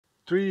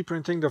3D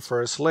printing the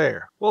first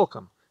layer.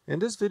 Welcome. In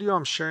this video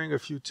I'm sharing a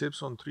few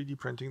tips on 3D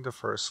printing the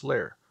first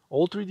layer.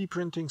 All 3D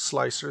printing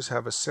slicers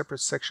have a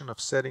separate section of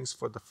settings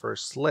for the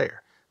first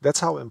layer. That's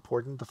how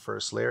important the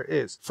first layer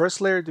is.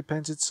 First layer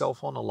depends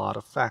itself on a lot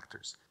of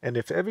factors. And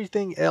if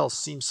everything else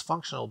seems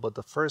functional but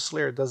the first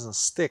layer doesn't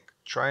stick,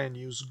 try and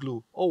use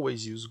glue.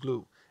 Always use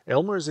glue.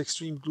 Elmer's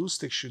Extreme Glue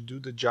Stick should do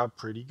the job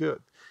pretty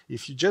good.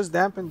 If you just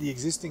dampen the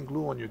existing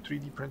glue on your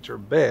 3D printer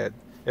bed,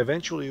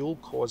 eventually it will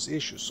cause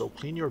issues, so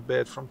clean your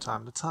bed from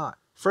time to time.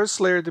 First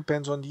layer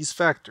depends on these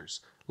factors.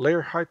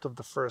 Layer height of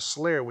the first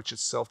layer, which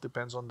itself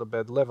depends on the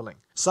bed leveling.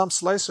 Some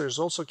slicers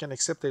also can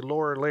accept a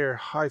lower layer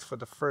height for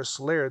the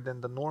first layer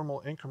than the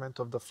normal increment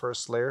of the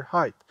first layer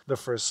height. The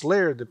first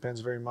layer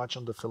depends very much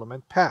on the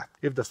filament path.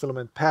 If the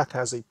filament path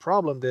has a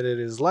problem, then it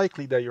is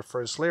likely that your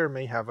first layer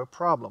may have a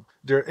problem.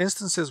 There are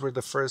instances where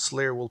the first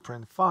layer will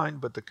print fine,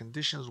 but the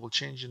conditions will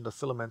change in the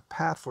filament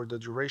path for the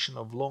duration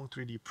of long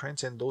 3D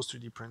prints, and those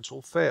 3D prints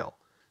will fail.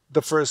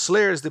 The first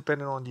layer is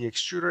dependent on the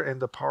extruder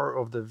and the power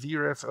of the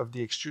VREF of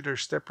the extruder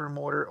stepper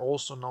motor,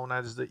 also known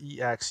as the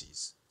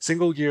E-axis.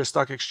 Single gear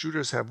stock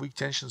extruders have weak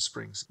tension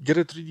springs. Get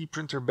a 3D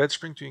printer bed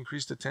spring to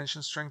increase the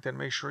tension strength and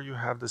make sure you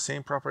have the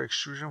same proper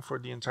extrusion for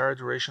the entire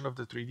duration of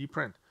the 3D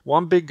print.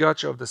 One big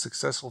gotcha of the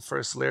successful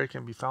first layer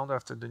can be found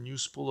after the new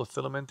spool of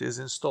filament is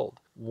installed.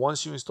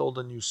 Once you install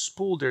the new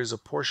spool, there is a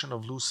portion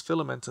of loose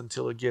filament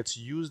until it gets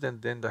used,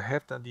 and then the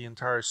heft and the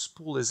entire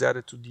spool is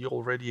added to the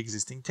already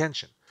existing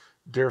tension.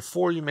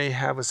 Therefore, you may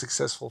have a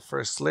successful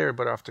first layer,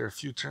 but after a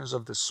few turns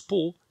of the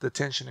spool, the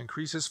tension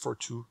increases for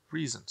two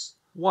reasons.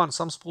 One,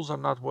 some spools are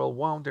not well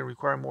wound and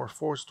require more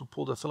force to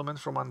pull the filament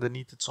from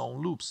underneath its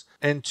own loops.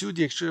 And two,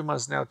 the extruder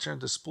must now turn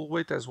the spool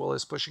weight as well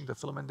as pushing the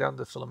filament down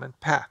the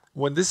filament path.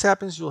 When this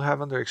happens, you'll have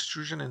under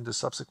extrusion in the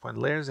subsequent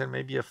layers and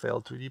maybe a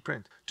failed 3D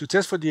print. To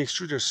test for the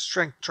extruder's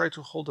strength, try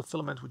to hold the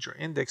filament with your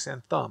index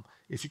and thumb.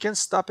 If you can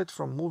stop it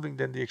from moving,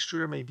 then the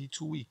extruder may be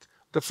too weak.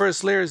 The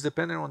first layer is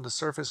dependent on the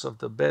surface of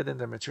the bed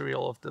and the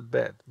material of the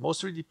bed.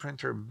 Most 3D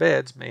printer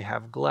beds may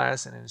have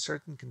glass, and in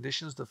certain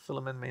conditions the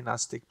filament may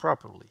not stick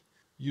properly.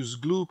 Use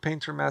glue,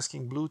 painter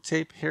masking blue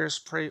tape,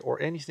 hairspray,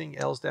 or anything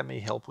else that may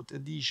help with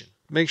adhesion.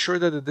 Make sure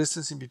that the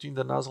distance in between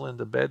the nozzle and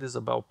the bed is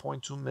about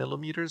 0.2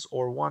 millimeters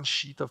or one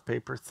sheet of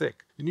paper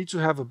thick. You need to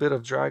have a bit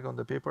of drag on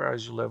the paper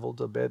as you level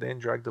the bed and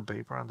drag the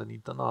paper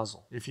underneath the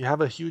nozzle. If you have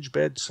a huge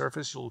bed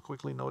surface, you'll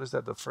quickly notice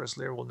that the first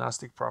layer will not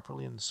stick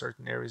properly in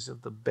certain areas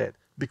of the bed,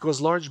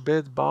 because large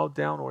beds bow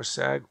down or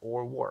sag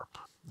or warp.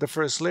 The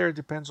first layer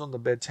depends on the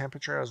bed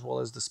temperature as well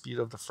as the speed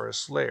of the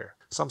first layer.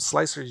 Some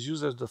slicers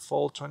use as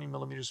default 20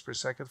 millimeters per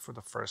second for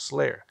the first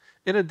layer.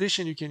 In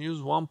addition, you can use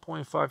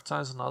 1.5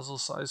 times the nozzle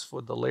size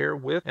for the layer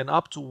width and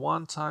up to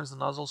 1 times the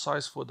nozzle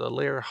size for the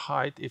layer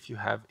height if you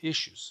have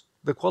issues.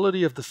 The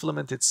quality of the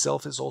filament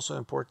itself is also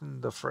important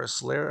in the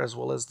first layer as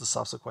well as the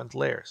subsequent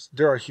layers.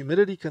 There are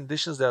humidity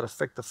conditions that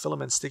affect the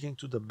filament sticking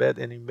to the bed,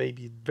 and it may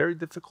be very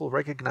difficult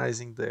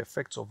recognizing the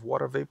effects of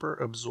water vapor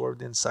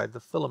absorbed inside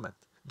the filament.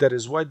 That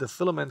is why the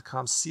filament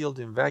comes sealed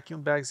in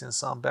vacuum bags, and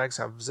some bags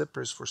have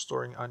zippers for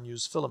storing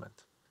unused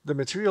filament. The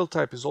material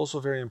type is also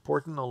very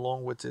important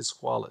along with its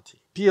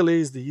quality. PLA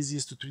is the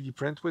easiest to 3D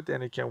print with,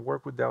 and it can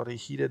work without a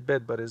heated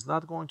bed but is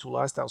not going to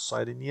last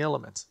outside in the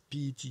elements.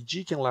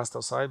 PETG can last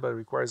outside but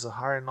requires a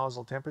higher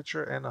nozzle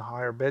temperature and a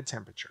higher bed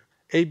temperature.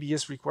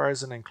 ABS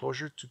requires an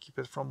enclosure to keep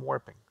it from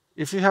warping.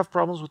 If you have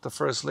problems with the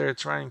first layer,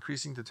 try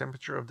increasing the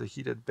temperature of the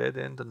heated bed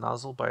and the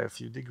nozzle by a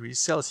few degrees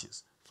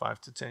Celsius.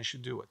 5 to 10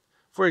 should do it.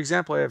 For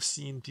example, I have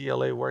seen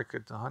PLA work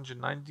at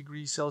 190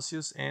 degrees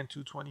Celsius and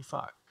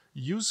 225.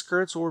 Use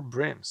skirts or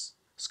brims.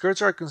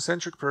 Skirts are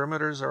concentric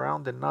perimeters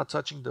around and not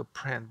touching the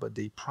print, but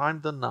they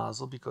prime the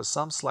nozzle because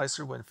some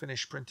slicer, when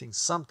finished printing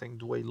something,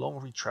 do a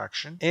long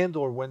retraction, and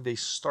or when they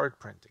start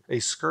printing. A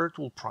skirt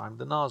will prime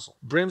the nozzle.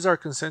 Brims are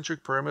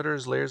concentric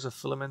perimeters, layers of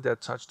filament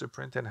that touch the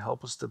print and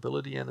help with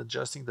stability and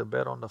adjusting the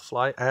bed on the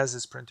fly as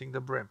is printing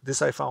the brim.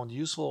 This I found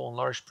useful on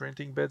large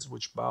printing beds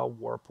which bow,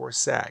 warp, or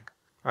sag.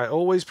 I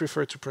always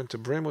prefer to print a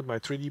brim with my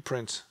 3D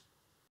print.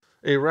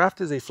 A raft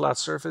is a flat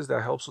surface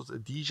that helps with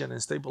adhesion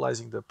and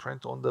stabilizing the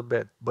print on the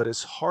bed, but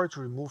is hard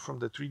to remove from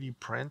the 3D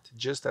print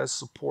just as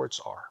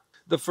supports are.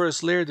 The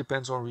first layer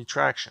depends on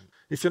retraction.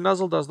 If your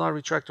nozzle does not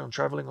retract on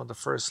traveling on the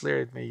first layer,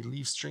 it may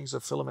leave strings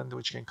of filament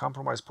which can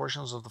compromise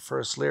portions of the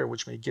first layer,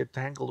 which may get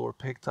tangled or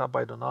picked up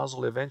by the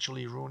nozzle,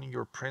 eventually ruining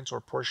your print or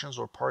portions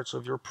or parts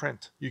of your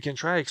print. You can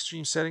try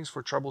extreme settings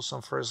for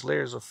troublesome first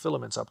layers of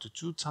filaments, up to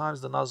 2 times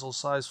the nozzle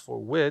size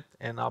for width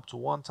and up to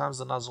 1 times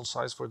the nozzle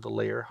size for the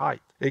layer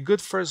height. A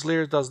good first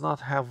layer does not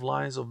have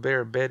lines of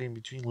bare bed in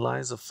between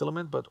lines of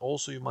filament, but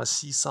also you must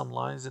see some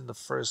lines in the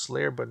first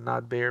layer but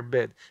not bare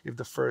bed. If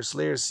the first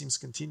layer seems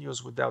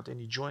continuous without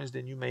any joints,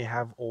 then you may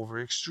have over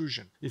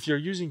extrusion. If you're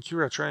using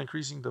Cura, try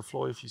increasing the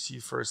flow if you see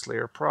first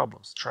layer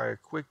problems. Try a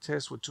quick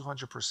test with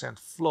 200%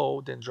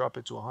 flow, then drop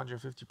it to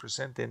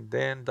 150% and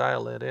then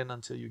dial it in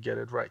until you get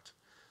it right.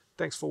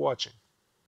 Thanks for watching.